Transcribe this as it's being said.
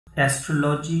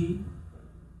Astrology,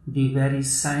 the very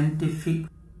scientific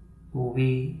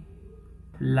way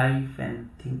of life and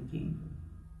thinking.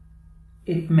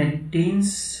 It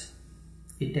maintains,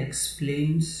 it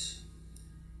explains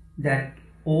that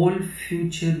all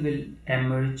future will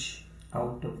emerge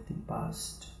out of the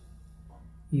past.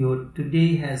 Your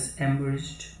today has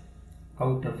emerged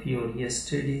out of your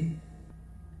yesterday,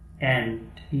 and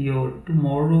your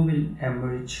tomorrow will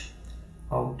emerge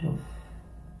out of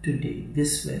today,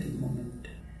 this very moment.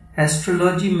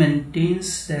 Astrology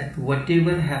maintains that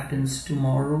whatever happens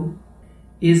tomorrow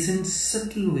is in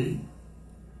subtle way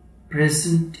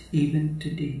present even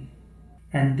today,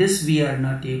 and this we are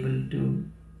not able to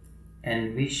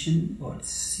envision or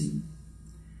see.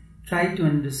 Try to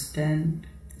understand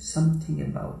something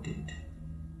about it.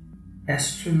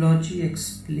 Astrology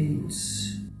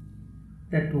explains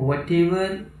that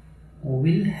whatever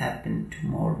will happen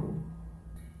tomorrow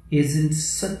is in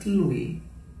subtle way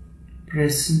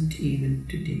present even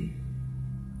today.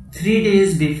 3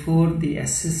 days before the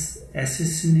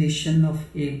assassination of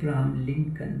Abraham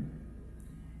Lincoln,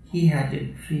 he had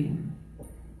a dream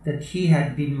that he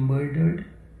had been murdered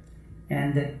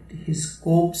and that his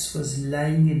corpse was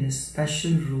lying in a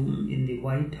special room in the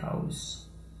White House.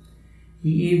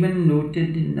 He even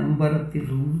noted the number of the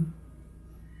room.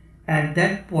 At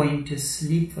that point his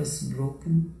sleep was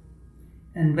broken,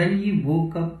 and when he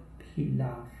woke up he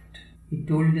laughed. He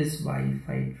told his wife,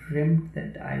 "I dreamt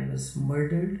that I was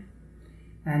murdered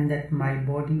and that my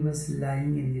body was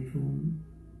lying in the room,"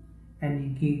 and he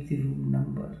gave the room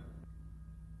number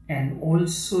and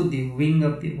also the wing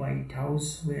of the White House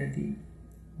where the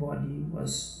body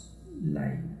was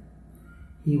lying.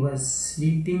 He was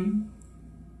sleeping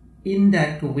in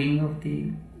that wing of the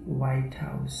White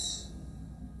House.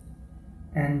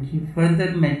 And he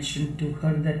further mentioned to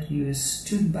her that "you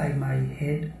stood by my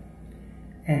head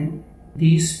and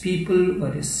these people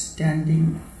were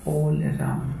standing all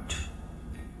around."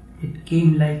 It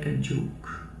came like a joke,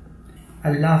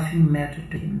 a laughing matter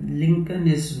to him. Lincoln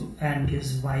and his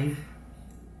wife,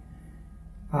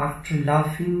 after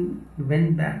laughing,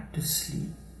 went back to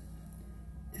sleep.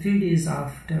 3 days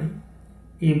after,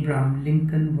 Abraham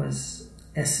Lincoln was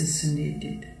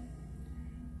assassinated,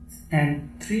 and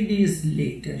 3 days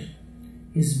later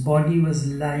his body was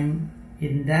lying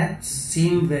in that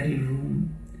same very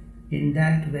room, in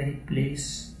that very place,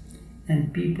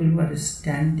 and people were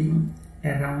standing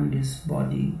around his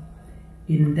body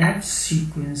in that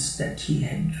sequence that he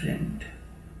had dreamed.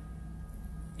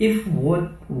 If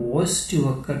what was to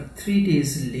occur 3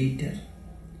 days later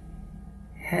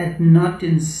had not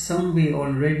in some way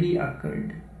already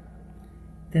occurred,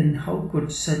 then how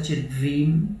could such a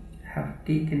dream have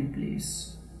taken place?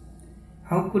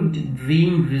 How could the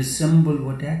dream resemble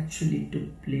what actually took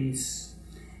place,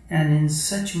 and in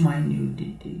such minute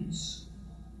details?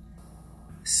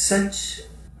 Such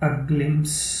a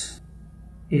glimpse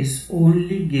is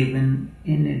only given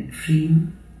in a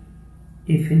dream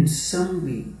if in some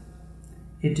way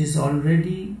it is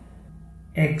already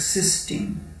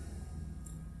existing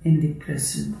in the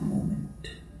present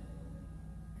moment.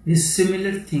 This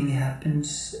similar thing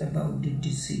happens about the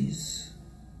disease.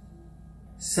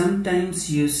 Sometimes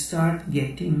you start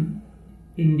getting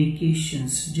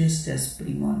indications just as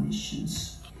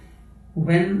premonitions.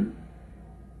 When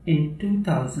in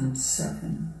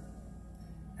 2007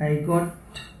 I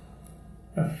got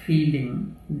a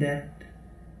feeling that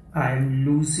I am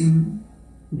losing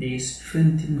the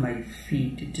strength in my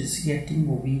feet, it is getting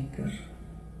weaker.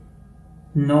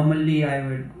 Normally I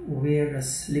would wear a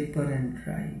slipper and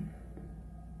drive.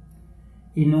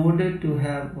 In order to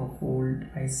have a hold,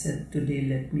 I said, "Today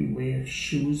let me wear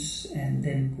shoes and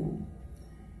then go."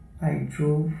 I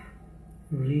drove,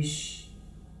 reached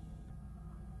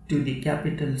to the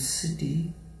capital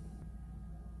city,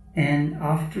 and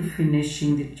after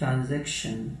finishing the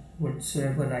transaction,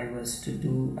 whatsoever I was to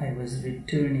do, I was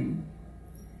returning,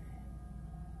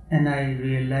 and I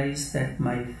realized that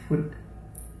my foot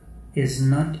is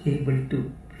not able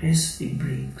to press the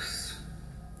brakes.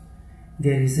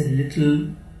 There is a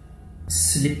little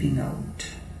slipping out.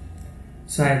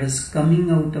 So I was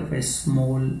coming out of a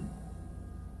small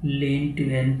lane to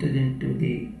enter into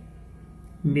the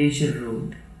major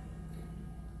road.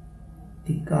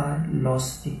 The car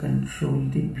lost the control,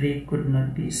 the brake could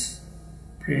not be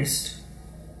pressed,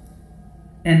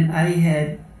 and I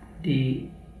had the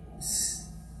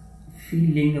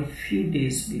feeling a few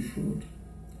days before.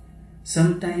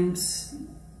 Sometimes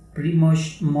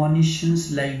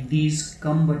premonitions like these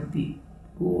come, but we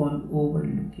go on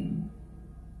overlooking.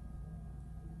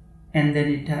 And then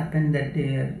it happened that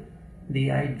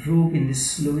I drove in the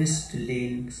slowest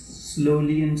lane,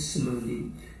 slowly and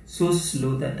slowly, so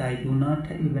slow that I do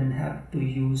not even have to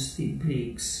use the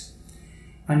brakes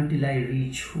until I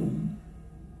reach home.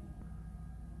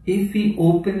 If we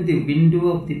open the window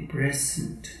of the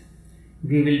present,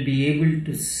 we will be able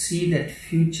to see that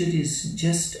future is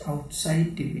just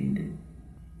outside the window.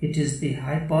 It is the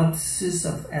hypothesis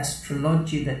of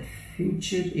astrology that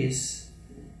future is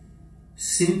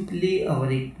simply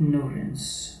our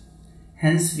ignorance.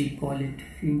 Hence we call it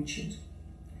future.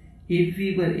 If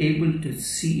we were able to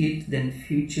see it, then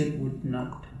future would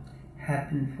not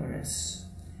happen for us.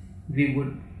 We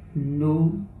would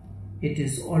know it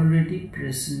is already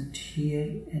present here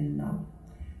and now.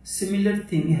 Similar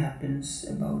thing happens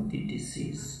about the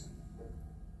disease.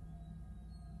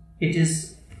 It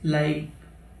is like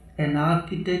an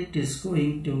architect is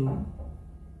going to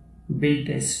build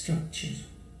a structure.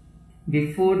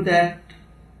 Before that,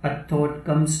 a thought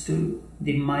comes to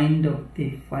the mind of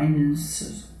the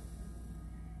financer.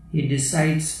 He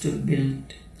decides to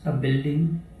build a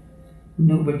building.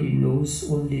 Nobody knows,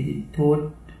 only the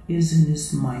thought is in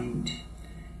his mind.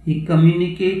 He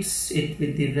communicates it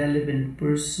with the relevant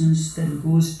persons, then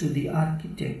goes to the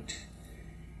architect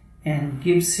and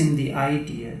gives him the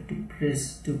idea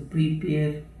to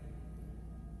prepare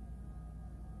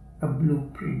a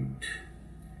blueprint.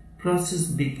 Process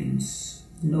begins.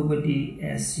 Nobody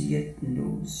as yet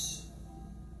knows.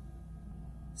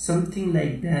 Something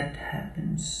like that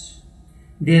happens.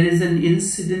 There is an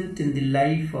incident in the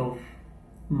life of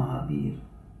Mahavir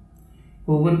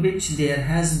over which there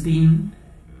has been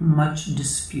much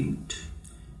dispute.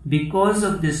 Because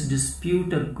of this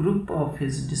dispute, a group of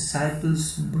his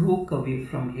disciples broke away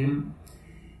from him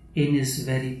in his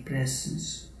very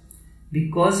presence.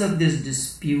 Because of this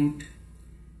dispute,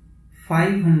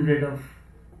 500 of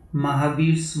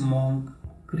Mahavir's monks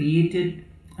created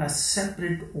a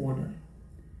separate order.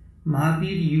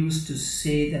 Mahavir used to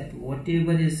say that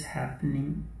whatever is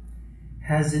happening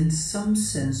has in some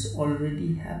sense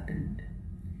already happened.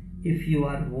 If you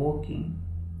are walking,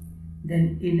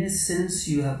 then in a sense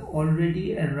you have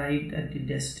already arrived at the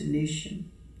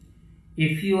destination.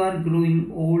 If you are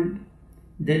growing old,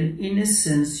 then in a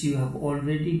sense you have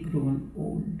already grown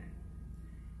old.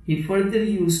 He further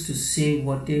used to say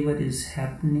whatever is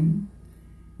happening,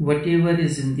 whatever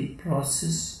is in the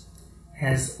process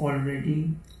has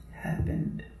already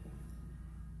happened.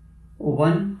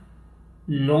 One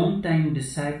long-time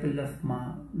disciple of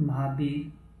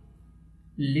Mahavir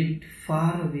lived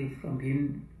far away from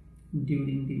him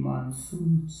during the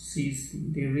monsoon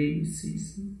season, the rainy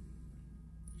season.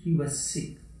 He was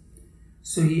sick.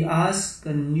 So he asked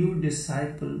a new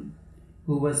disciple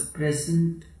who was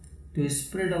present to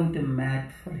spread out a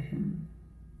mat for him.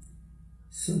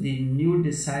 So the new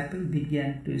disciple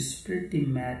began to spread the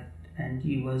mat, and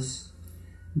he was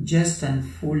just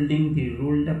unfolding the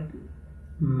rolled up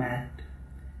mat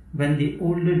when the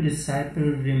older disciple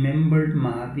remembered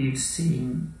Mahavir's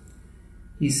saying.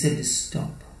 He said,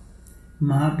 "Stop."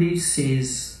 Mahavir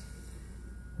says,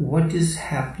 what is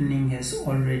happening has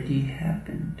already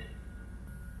happened.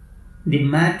 The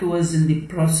mat was in the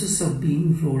process of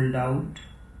being rolled out,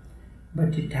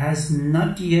 but it has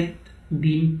not yet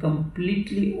been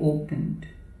completely opened.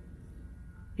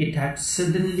 It had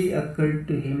suddenly occurred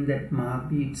to him that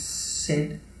Mahavir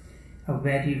said a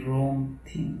very wrong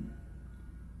thing.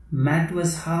 Mat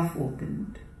was half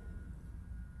opened,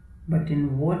 but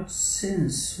in what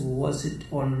sense was it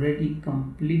already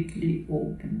completely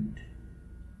opened?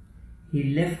 He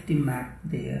left the mat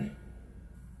there.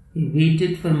 He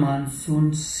waited for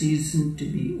monsoon season to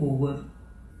be over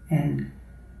and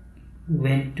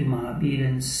went to Mahavir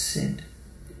and said,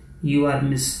 "You are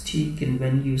mistaken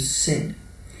when you said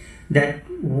that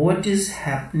what is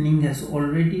happening has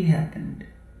already happened,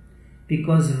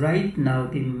 because right now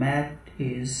the mat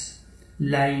is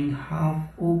lying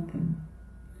half open.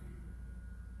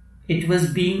 It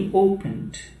was being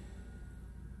opened,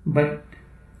 but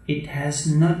it has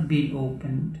not been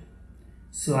opened.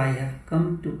 So I have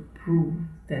come to prove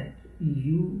that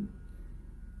you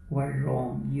were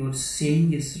wrong. Your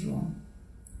saying is wrong."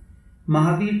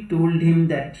 Mahavir told him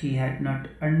that he had not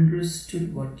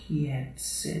understood what he had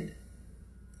said.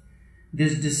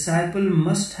 This disciple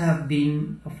must have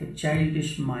been of a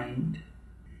childish mind.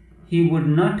 He would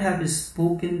not have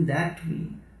spoken that way.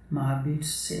 Mahavir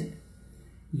said,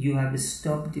 "You have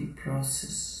stopped the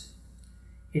process.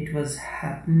 It was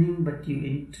happening, but you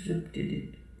interrupted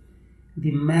it.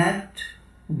 The mat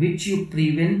which you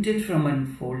prevented from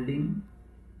unfolding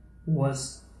was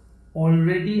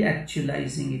already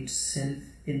actualizing itself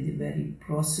in the very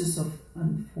process of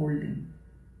unfolding."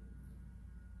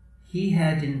 He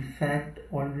had in fact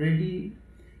already,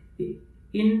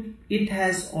 it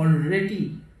has already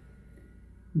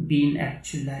been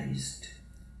actualized.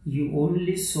 You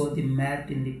only saw the mat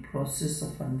in the process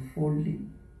of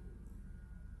unfolding.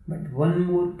 But one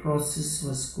more process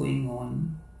was going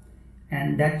on,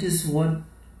 and that is what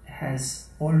has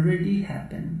already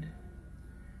happened.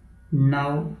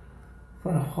 Now,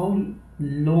 for how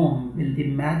long will the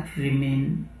mat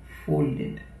remain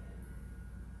folded?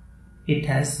 It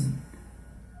has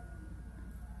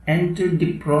entered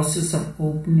the process of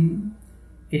opening.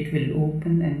 It will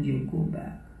open and you go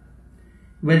back.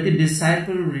 When the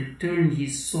disciple returned, he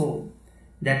saw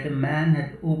that a man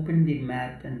had opened the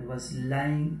mat and was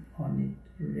lying on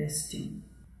it, resting.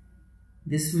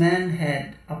 This man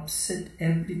had upset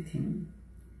everything.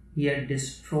 He had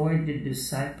destroyed the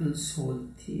disciple's whole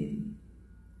theory.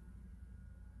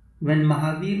 When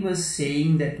Mahavir was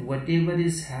saying that whatever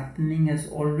is happening has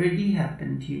already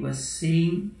happened, he was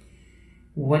saying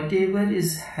whatever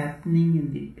is happening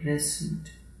in the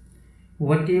present,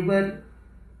 whatever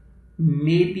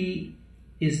maybe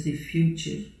is the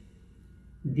future,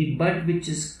 the bud which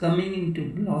is coming into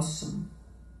blossom,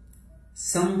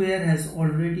 somewhere has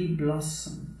already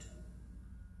blossomed.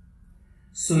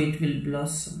 So it will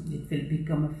blossom, it will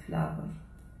become a flower.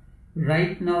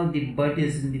 Right now the bud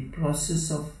is in the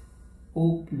process of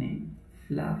opening,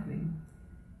 flowering.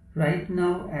 Right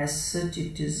now as such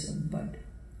it is a bud.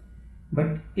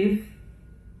 But if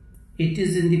it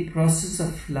is in the process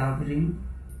of flowering,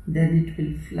 then it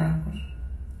will flower.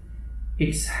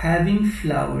 Its having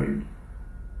flowered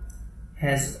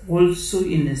has also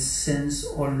in a sense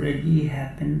already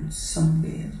happened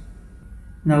somewhere.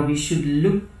 Now we should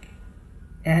look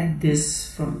at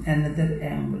this from another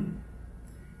angle.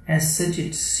 As such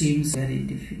it seems very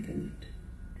difficult.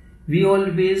 We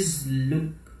always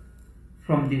look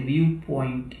from the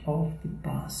viewpoint of the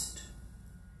past.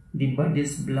 The bud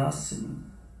is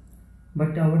blossoming,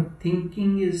 but our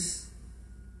thinking is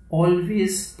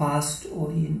always past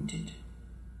oriented.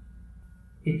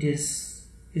 It is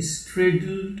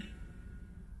straddled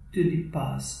to the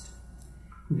past.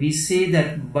 We say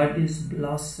that bud is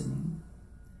blossoming,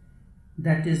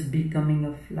 that is becoming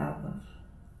a flower,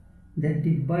 that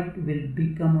the bud will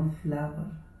become a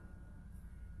flower.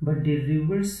 But the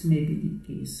reverse may be the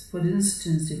case. For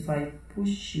instance, if I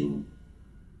push you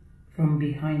from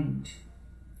behind,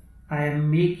 I am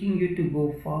making you to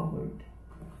go forward.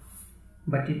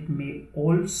 But it may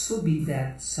also be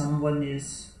that someone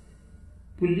is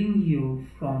pulling you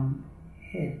from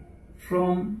ahead.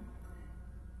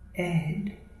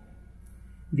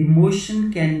 The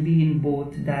motion can be in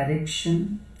both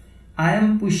directions. I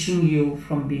am pushing you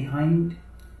from behind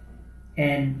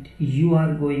and you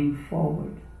are going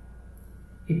forward.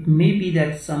 It may be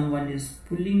that someone is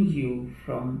pulling you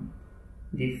from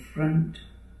the front,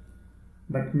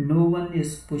 but no one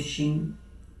is pushing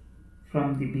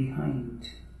from the behind.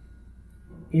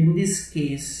 In this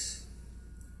case,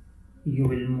 you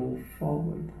will move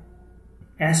forward.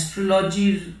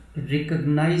 Astrology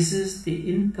recognizes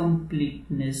the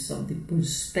incompleteness of the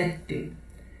perspective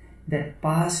that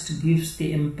past gives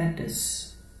the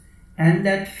impetus and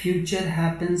that future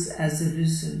happens as a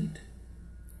result.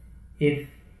 If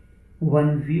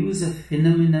one views a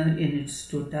phenomena in its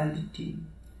totality,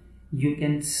 you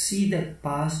can see that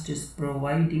past is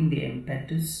providing the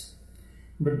impetus,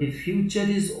 but the future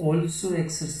is also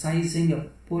exercising a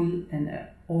pull and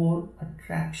or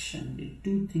attraction. The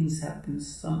two things happen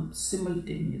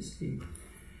simultaneously.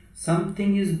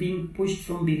 Something is being pushed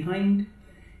from behind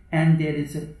and there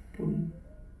is a pull.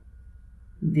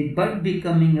 The bud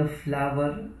becoming a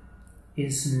flower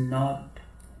is not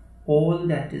all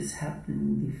that is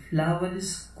happening. The flower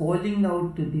is calling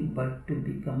out to the bud to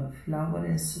become a flower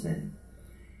as well.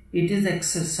 It is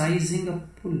exercising a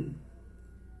pull.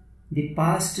 The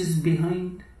past is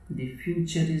behind, the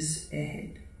future is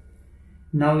ahead.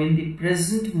 Now in the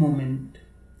present moment,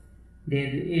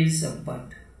 there is a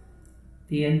bud.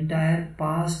 The entire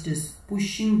past is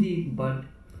pushing the bud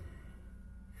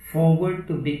forward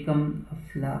to become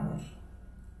a flower.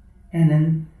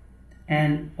 And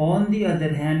on the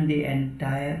other hand, the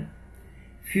entire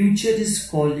future is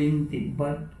calling the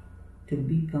bud to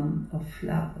become a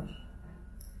flower.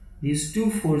 These two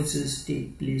forces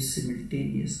take place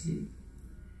simultaneously.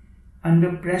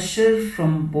 Under pressure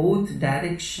from both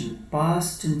directions,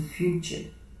 past and future,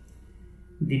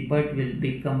 the bud will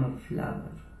become a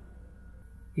flower.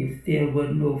 If there were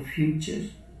no future,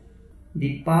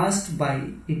 the past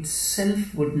by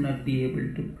itself would not be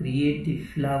able to create the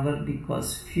flower,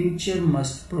 because future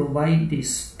must provide the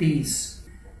space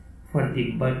for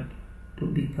the bud to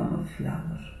become a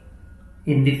flower.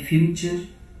 In the future,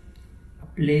 a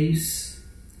place,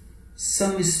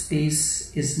 some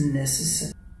space is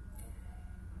necessary.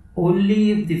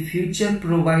 Only if the future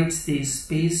provides the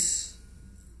space,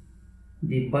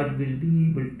 the bud will be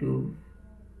able to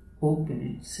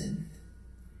open itself.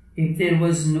 If there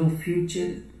was no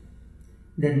future,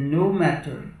 then no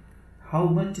matter how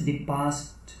much the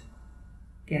past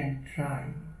can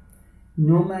try,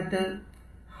 no matter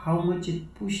how much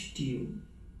it pushed you,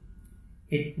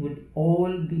 it would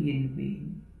all be in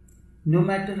vain. No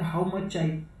matter how much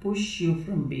I push you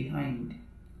from behind,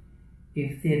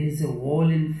 if there is a wall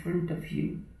in front of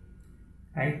you,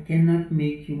 I cannot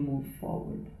make you move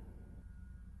forward.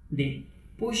 The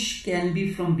push can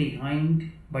be from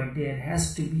behind, but there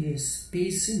has to be a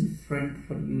space in front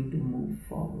for you to move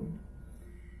forward.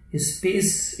 A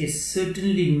space is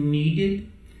certainly needed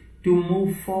to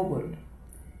move forward,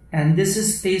 and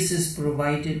this space is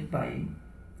provided by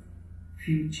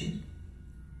future.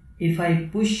 If I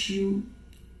push you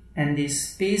and the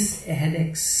space ahead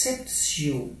accepts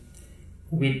you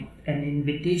with an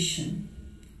invitation,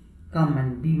 come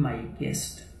and be my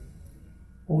guest,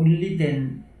 only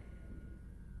then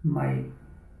my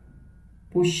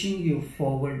pushing you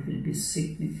forward will be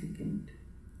significant.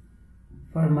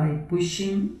 For my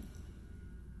pushing,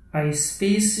 I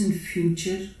space in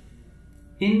future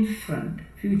in front.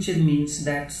 Future means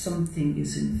that something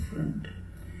is in front,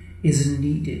 is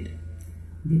needed.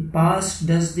 The past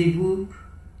does the work,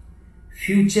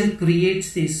 future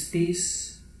creates the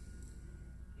space.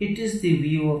 It is the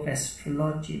view of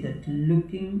astrology that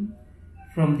looking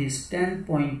from the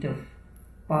standpoint of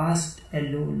past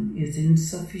alone is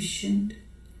insufficient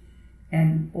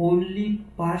and only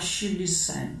partially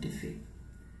scientific.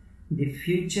 The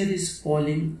future is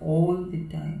calling all the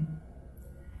time,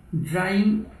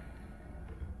 drawing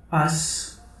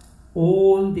us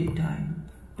all the time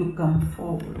to come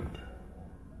forward.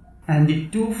 And the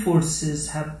two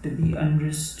forces have to be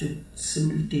understood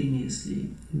simultaneously.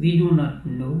 We do not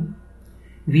know.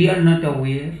 We are not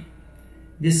aware.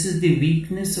 This is the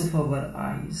weakness of our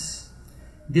eyes.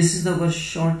 This is our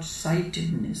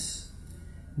short-sightedness.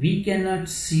 We cannot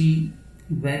see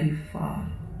very far.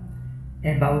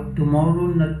 About tomorrow,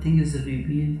 nothing is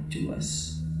revealed to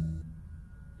us.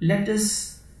 Let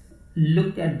us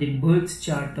look at the birth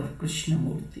chart of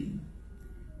Krishnamurti.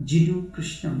 Jiddu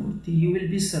Krishnamurti. You will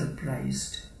be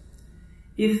surprised.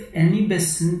 If any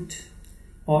besant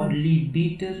or lead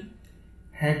beater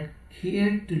had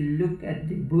cared to look at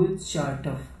the birth chart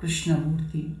of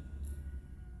Krishnamurti,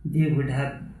 they would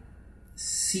have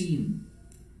seen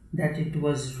that it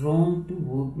was wrong to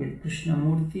work with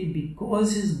Krishnamurti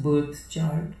because his birth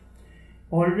chart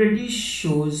already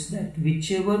shows that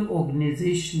whichever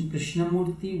organization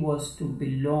Krishnamurti was to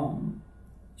belong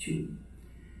to,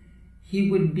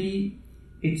 he would be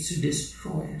its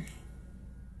destroyer.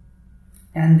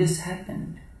 And this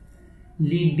happened.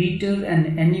 Lead beater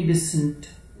and any besant,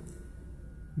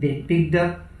 they picked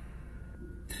up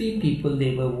 3 people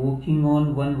they were working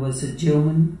on. One was a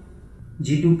German,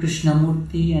 Jiddu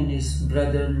Krishnamurti, and his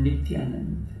brother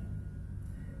Nityanand.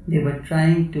 They were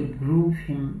trying to groom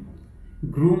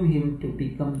him to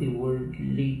become the world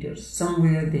leader.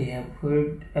 Somewhere they have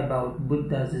heard about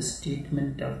Buddha's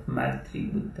statement of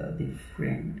Maitri Buddha, the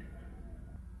friend.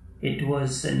 It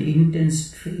was an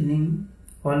intense training,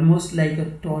 almost like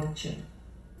a torture.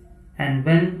 And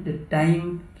when the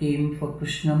time came for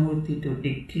Krishnamurti to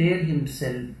declare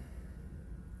himself,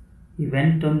 he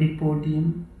went on the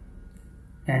podium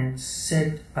and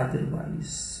said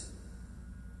otherwise.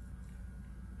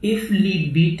 If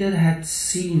lead beater had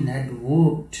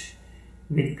worked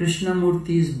with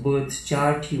Krishnamurti's birth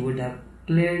chart, he would have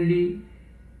clearly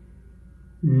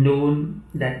known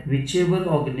that whichever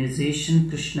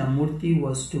organization Krishnamurti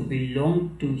was to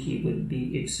belong to, he would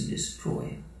be its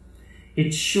destroyer.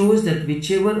 It shows that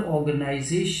whichever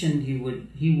organization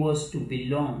he was to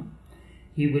belong,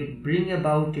 he would bring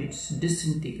about its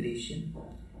disintegration.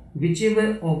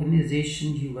 Whichever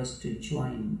organization he was to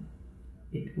join,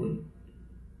 it would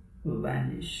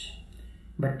vanish.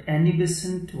 But any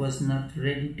besant was not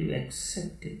ready to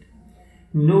accept it.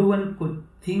 No one could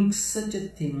think such a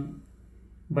thing,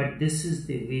 but this is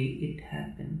the way it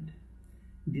happened.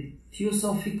 The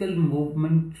Theosophical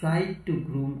movement tried to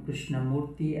groom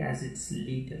Krishnamurti as its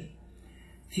leader.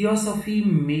 Theosophy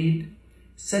made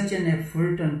such an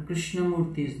effort on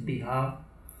Krishnamurti's behalf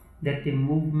that the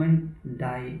movement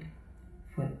died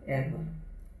forever.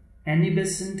 Any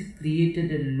besant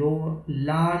created a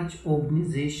large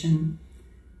organization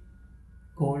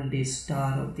called the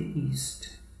Star of the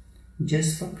East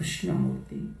just for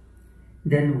Krishnamurti.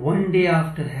 Then one day,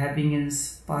 after having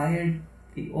inspired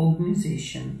the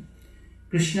organization,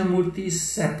 Krishnamurti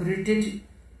separated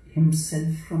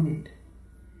himself from it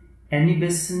Annie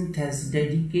Besant has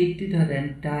dedicated her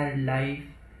entire life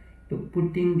to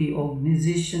putting the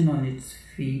organization on its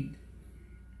feet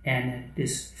and had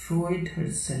destroyed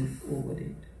herself over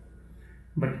it.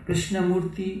 But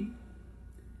Krishnamurti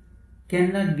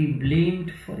cannot be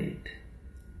blamed for it.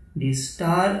 The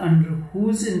star under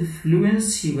whose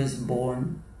influence he was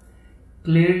born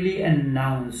clearly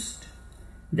announced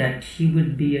that he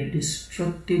would be a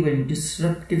destructive and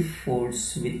disruptive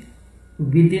force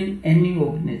within any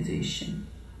organization.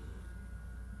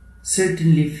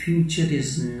 Certainly, future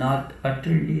is not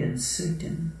utterly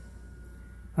uncertain.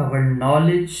 Our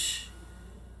knowledge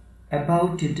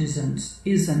about it is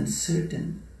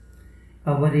uncertain.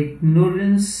 Our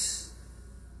ignorance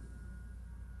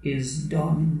is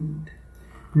dominant.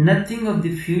 Nothing of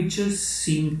the future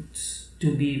seems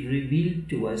to be revealed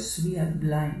to us. We are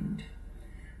blind.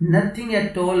 Nothing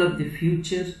at all of the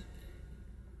future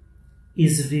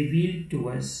is revealed to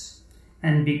us.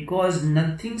 And because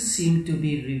nothing seems to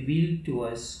be revealed to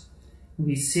us,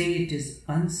 we say it is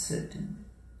uncertain.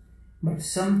 But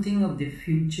something of the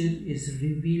future is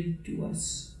revealed to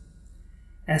us.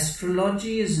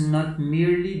 Astrology is not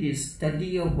merely the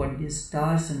study of what the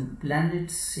stars and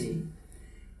planets say,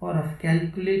 or of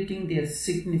calculating their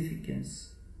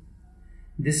significance.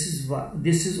 This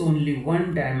is only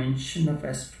one dimension of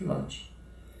astrology.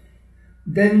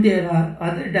 Then there are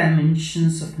other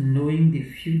dimensions of knowing the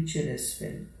future as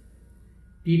well.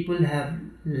 People have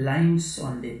lines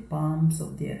on the palms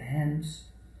of their hands.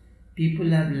 People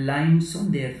have lines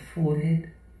on their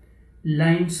forehead,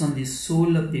 lines on the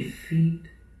sole of the feet.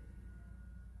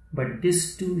 But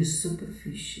this too is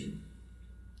superficial.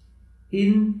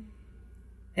 In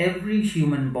every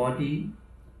human body,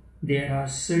 there are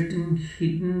certain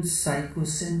hidden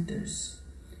psychocenters.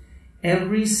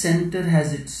 Every center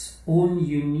has its own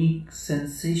unique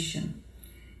sensation.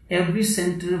 Every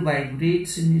center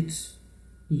vibrates in its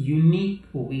unique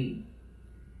way,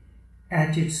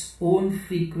 at its own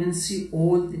frequency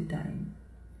all the time.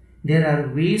 There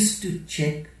are ways to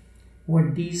check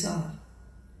what these are.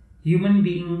 Human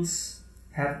beings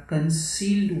have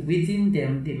concealed within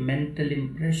them the mental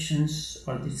impressions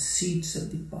or the seeds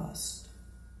of the past.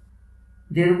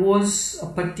 There was a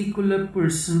particular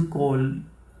person called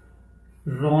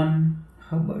Ron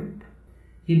Hubbard.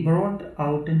 He brought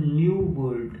out a new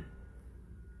world,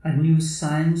 a new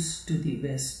science to the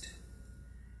West.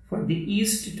 For the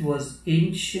East it was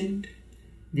ancient.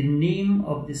 The name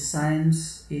of the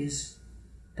science is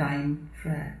time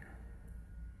track.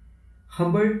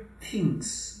 Hubbard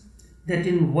thinks that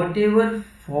in whatever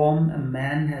form a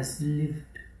man has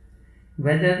lived,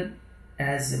 whether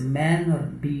as a man or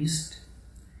beast,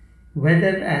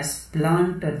 whether as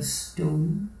plant or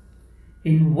stone,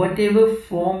 in whatever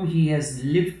form he has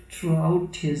lived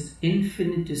throughout his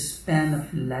infinite span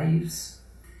of lives,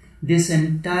 this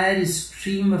entire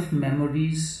stream of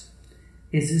memories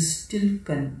is still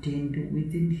contained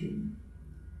within him.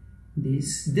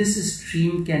 This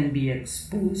stream can be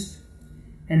exposed,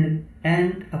 and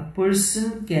a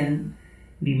person can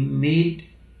be made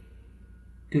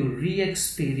to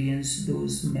re-experience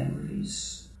those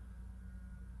memories.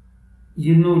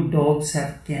 You know, dogs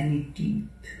have canny teeth.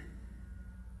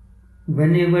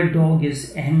 Whenever dog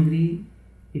is angry,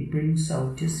 he brings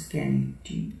out his canny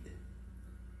teeth.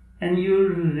 And you'll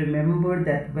remember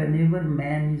that whenever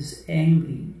man is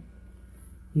angry,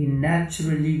 he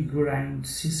naturally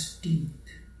grinds his teeth.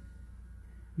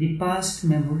 The past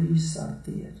memories are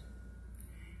there.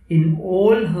 In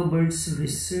all Hubbard's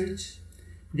research,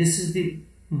 this is the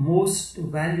most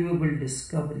valuable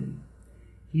discovery.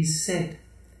 He said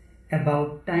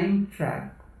about time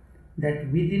track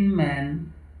that within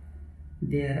man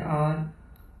there are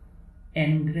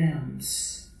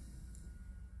engrams.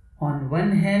 On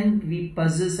one hand, we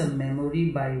possess a memory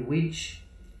by which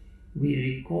we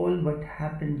recall what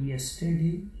happened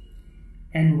yesterday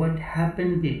and what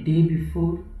happened the day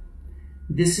before.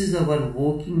 This is our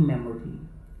working memory.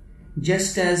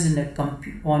 Just as in a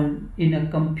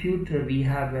computer we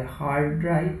have a hard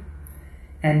drive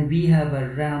and we have a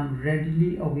RAM,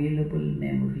 readily available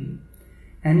memory.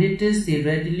 And it is the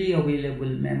readily available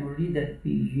memory that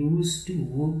we use to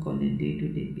work on a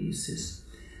day-to-day basis.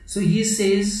 So he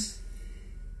says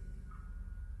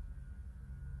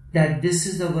that this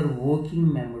is our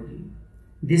working memory.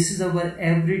 This is our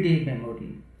everyday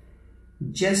memory.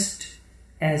 Just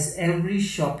as every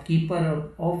shopkeeper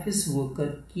or office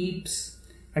worker keeps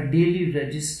a daily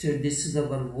register, this is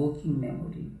our working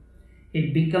memory.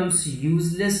 It becomes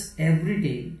useless every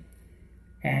day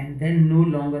and then no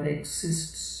longer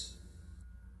exists.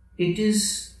 It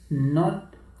is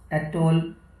not at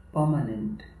all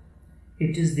permanent.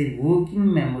 It is the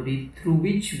working memory through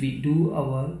which we do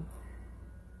our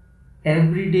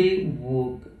everyday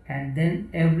work, and then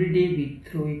every day we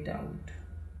throw it out.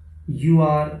 You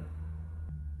are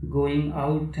going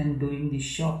out and doing the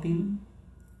shopping.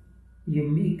 You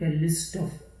make a list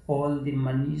of all the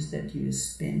monies that you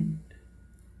spent.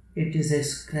 It is a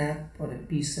scrap or a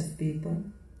piece of paper.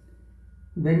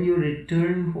 When you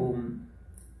return home,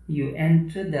 you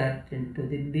enter that into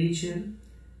the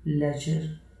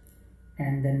ledger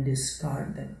and then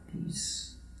discard that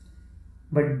piece.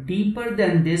 But deeper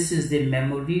than this is the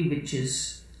memory, which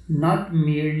is not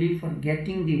merely for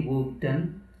getting the work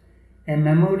done, a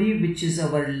memory which is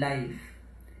our life,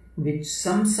 which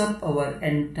sums up our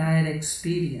entire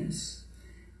experience,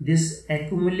 this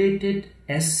accumulated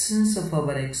essence of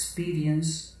our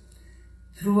experience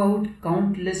throughout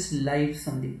countless lives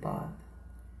on the path.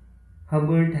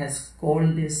 Hubbard has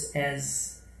called this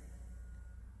as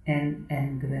an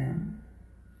engram.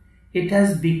 It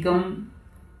has become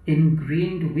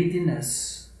ingrained within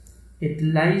us. It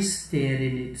lies there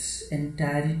in its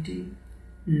entirety,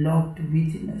 locked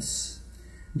within us,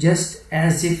 just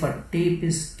as if a tape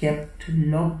is kept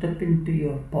locked up into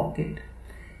your pocket.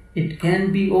 It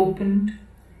can be opened,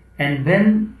 and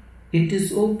when it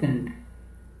is opened,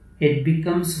 it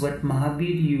becomes what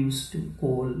Mahabir used to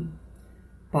call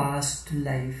past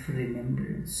life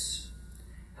remembrance.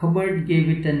 Hubbard gave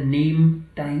it a name,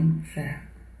 time track.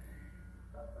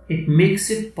 It makes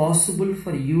it possible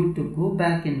for you to go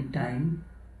back in time.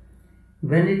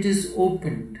 When it is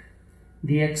opened,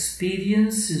 the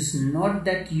experience is not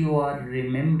that you are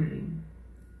remembering.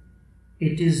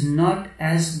 It is not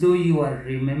as though you are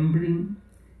remembering.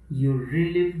 You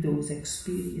relive those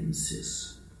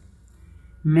experiences.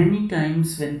 Many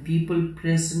times when people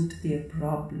present their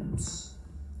problems,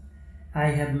 I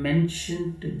have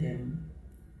mentioned to them,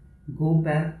 go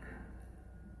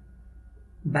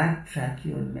backtrack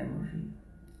your memory.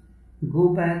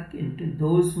 Go back into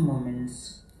those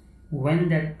moments when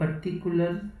that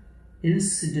particular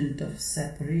incident of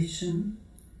separation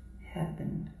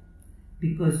happened,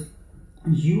 because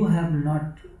you have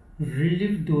not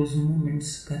relived those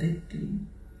moments correctly.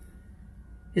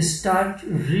 Start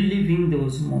reliving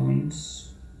those moments.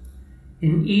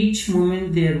 In each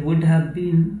moment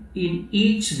in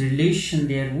each relation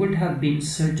there would have been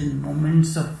certain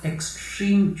moments of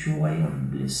extreme joy or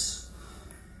bliss.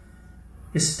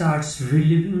 Starts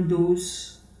reliving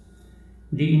those.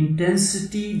 The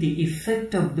intensity, the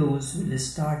effect of those will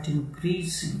start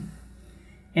increasing,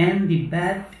 and the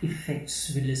bad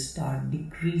effects will start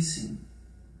decreasing.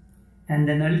 And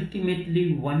then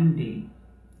ultimately one day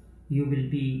you will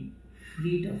be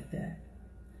freed of that.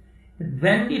 But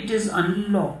when it is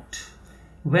unlocked,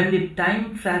 when the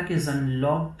time track is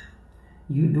unlocked,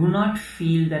 you do not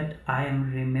feel that I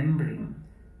am remembering.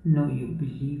 No, you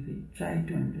believe it. Try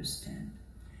to understand.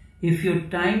 If your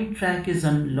time track is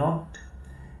unlocked,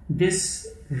 this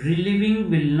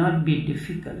reliving will not be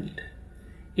difficult.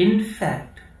 In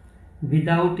fact,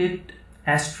 without it,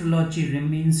 astrology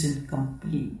remains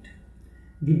incomplete.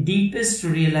 The deepest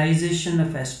realization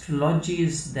of astrology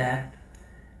is that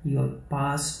your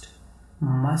past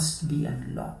must be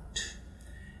unlocked.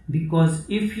 Because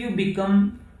if you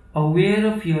become aware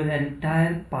of your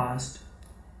entire past,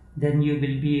 then you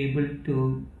will be able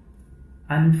to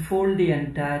unfold the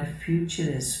entire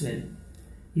future as well.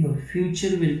 Your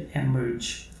future will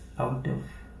emerge out of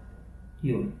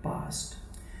your past.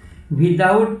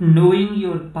 Without knowing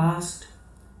your past,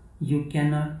 you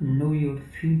cannot know your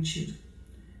future,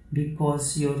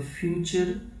 because your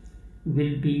future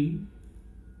will be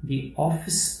the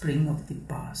offspring of the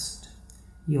past.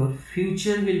 Your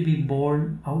future will be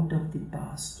born out of the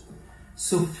past.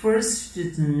 So first it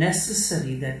is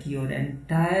necessary that your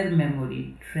entire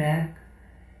memory track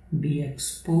be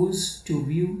exposed to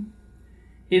view.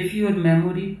 If your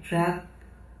memory track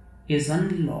is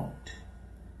unlocked,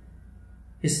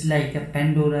 it's like a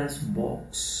Pandora's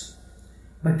box.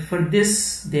 But for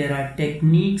this, there are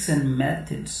techniques and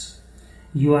methods.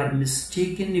 You are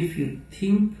mistaken if you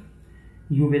think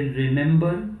you will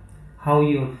remember how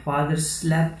your father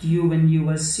slapped you when you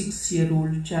were a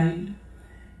 6-year-old child.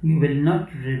 You will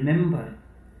not remember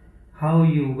how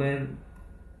you were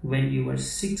when you were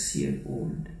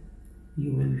 6-year-old.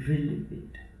 You will relive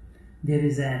it. There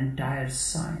is an entire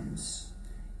science.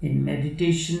 In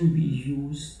meditation, we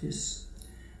use this.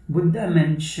 Buddha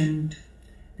mentioned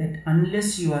that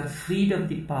unless you are freed of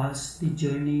the past, the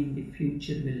journey in the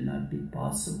future will not be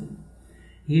possible.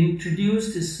 He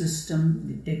introduced the system,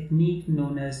 the technique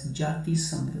known as Jati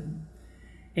Samram.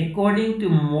 According to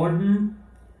modern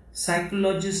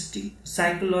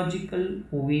psychological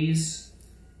ways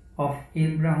of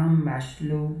Abraham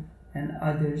Maslow and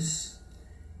others,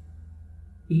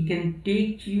 he can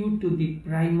take you to the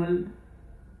primal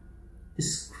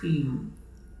scream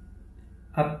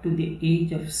up to the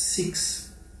age of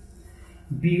 6.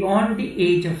 Beyond the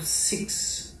age of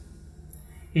 6,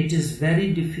 it is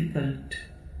very difficult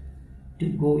to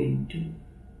go into.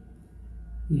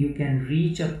 You can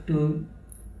reach up to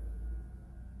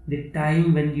the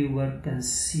time when you were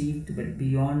conceived, but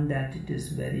beyond that it is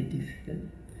very difficult.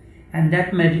 And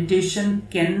that meditation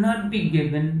cannot be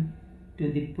given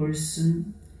to the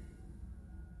person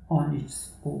on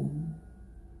its own.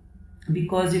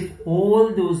 Because if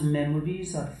all those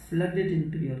memories are flooded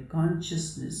into your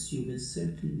consciousness, you will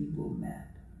certainly go mad.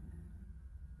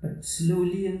 But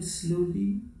slowly and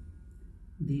slowly,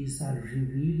 these are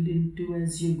revealed into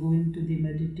as you go into the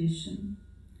meditation.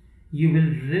 You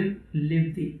will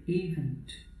relive the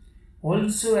event.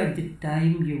 Also at the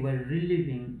time you were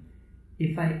reliving,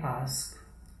 if I ask,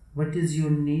 what is your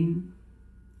name?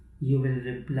 You will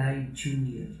reply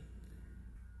Junior.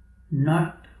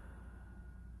 Not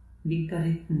the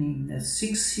correct name. A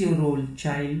 6-year-old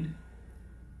child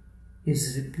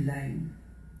is replying.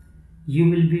 You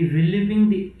will be reliving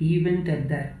the event at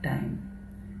that time.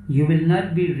 You will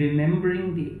not be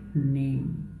remembering the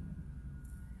name.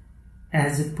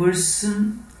 As a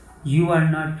person, you are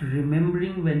not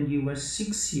remembering when you were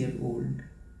 6-year-old.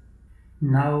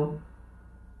 Now,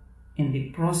 in the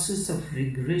process of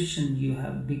regression, you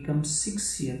have become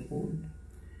 6-year-old.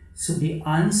 So the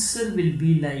answer will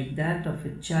be like that of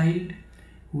a child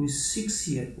who is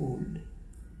 6-year-old.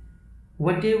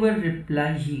 Whatever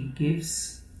reply he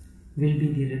gives will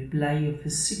be the reply of a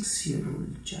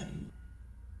 6-year-old child.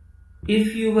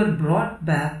 If you were brought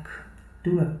back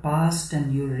to a past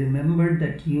and you remember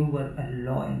that you were a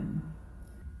lion,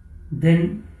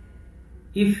 then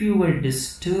if you were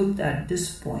disturbed at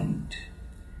this point,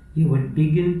 you would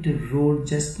begin to roar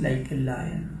just like a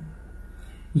lion.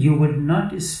 You would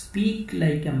not speak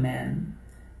like a man.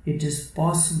 It is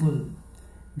possible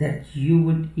that you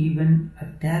would even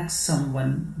attack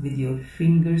someone with your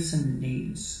fingers and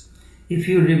nails. If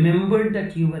you remember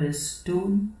that you were a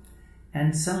stone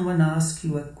and someone asked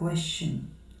you a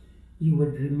question, you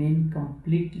would remain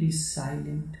completely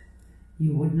silent.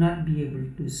 You would not be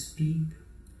able to speak.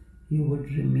 You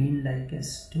would remain like a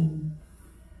stone.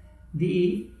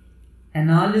 The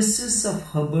analysis of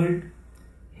Hubbard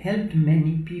helped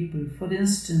many people. For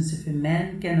instance, if a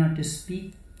man cannot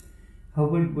speak,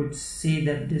 Hubbard would say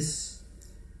that this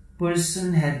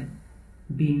person had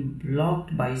been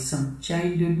blocked by some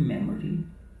childhood memory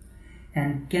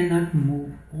and cannot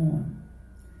move on.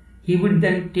 He would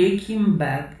then take him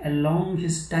back along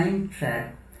his time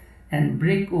track and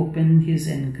break open his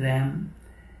engram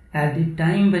at the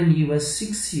time when he was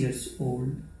 6 years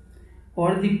old,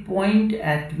 or the point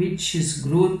at which his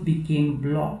growth became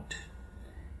blocked.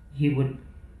 He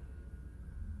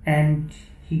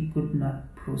could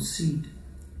not proceed.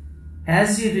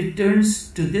 As he returns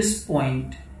to this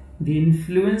point, the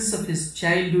influence of his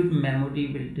childhood memory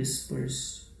will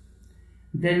disperse.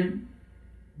 Then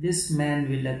this man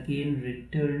will again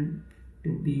return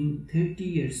to being 30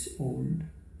 years old,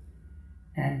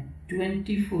 and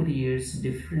 24 years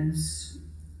difference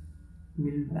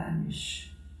will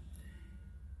vanish.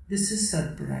 This is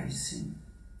surprising.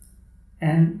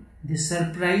 And the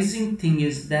surprising thing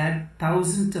is that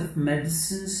thousands of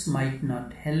medicines might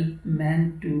not help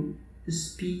man to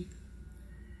speak,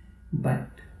 but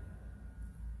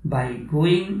by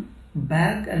going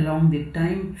back along the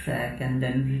time track and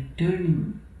then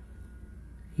returning,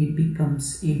 he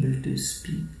becomes able to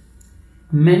speak.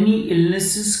 Many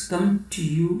illnesses come to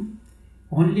you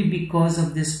only because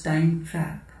of this time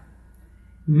track.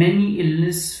 Many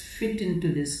illnesses fit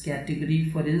into this category.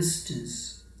 For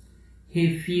instance,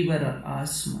 hay fever or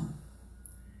asthma.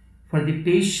 For the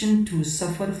patient who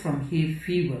suffer from hay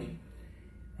fever,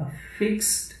 a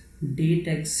fixed date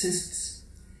exists.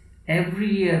 Every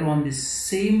year on the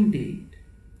same date,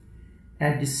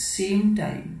 at the same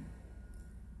time,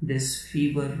 this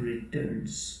fever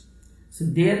returns. So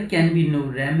there can be no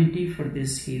remedy for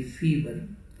this hay fever,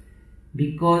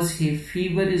 because hay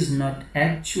fever is not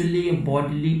actually a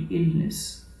bodily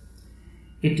illness.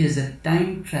 It is a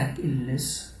time track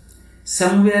illness.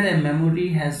 Somewhere a memory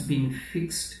has been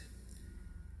fixed.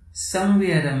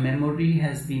 Somewhere a memory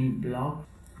has been blocked,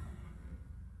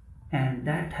 and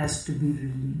that has to be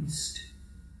released.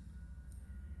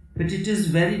 But it is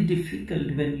very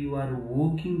difficult when you are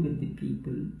working with the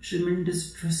people.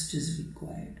 Tremendous trust is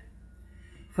required.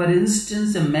 For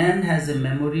instance, a man has a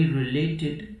memory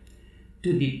related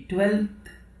to the 12th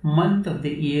month of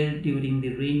the year during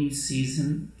the rainy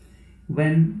season,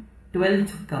 when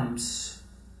 12th comes,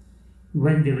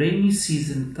 when the rainy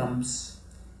season comes,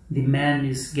 the man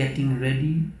is getting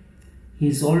ready. He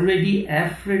is already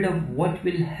afraid of what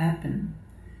will happen.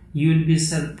 You will be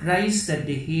surprised that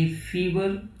the hay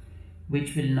fever,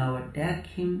 which will now attack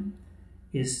him,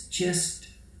 is just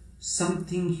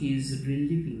something he is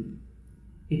reliving.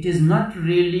 It is not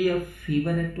really a fever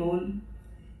at all.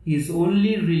 He is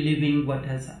only reliving what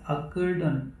has occurred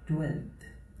on 12th,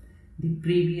 the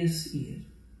previous year.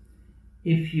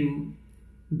 If you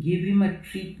give him a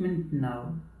treatment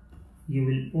now, you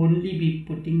will only be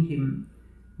putting him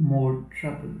more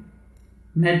trouble.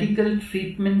 Medical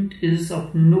treatment is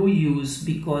of no use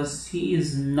because he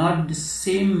is not the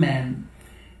same man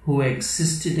who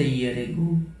existed a year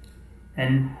ago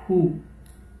and who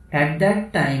at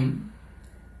that time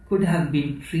could have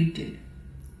been treated.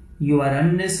 You are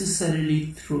unnecessarily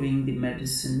throwing the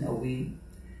medicine away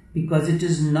because it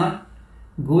is not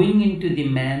going into the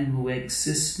man who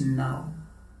exists now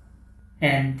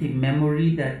and the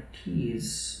memory that he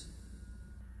is.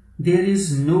 There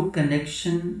is no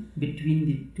connection between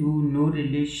the two, no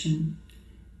relation.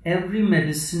 Every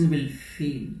medicine will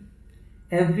fail.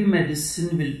 Every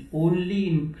medicine will only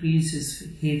increase his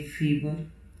hay fever,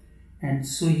 and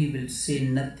so he will say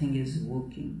nothing is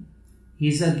working. He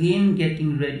is again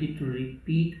getting ready to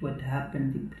repeat what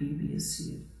happened the previous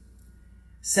year.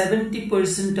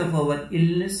 70% of our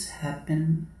illness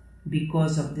happen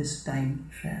because of this time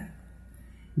trap.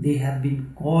 They have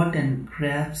been caught and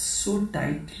grasped so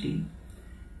tightly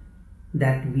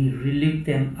that we relive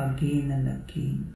them again and again.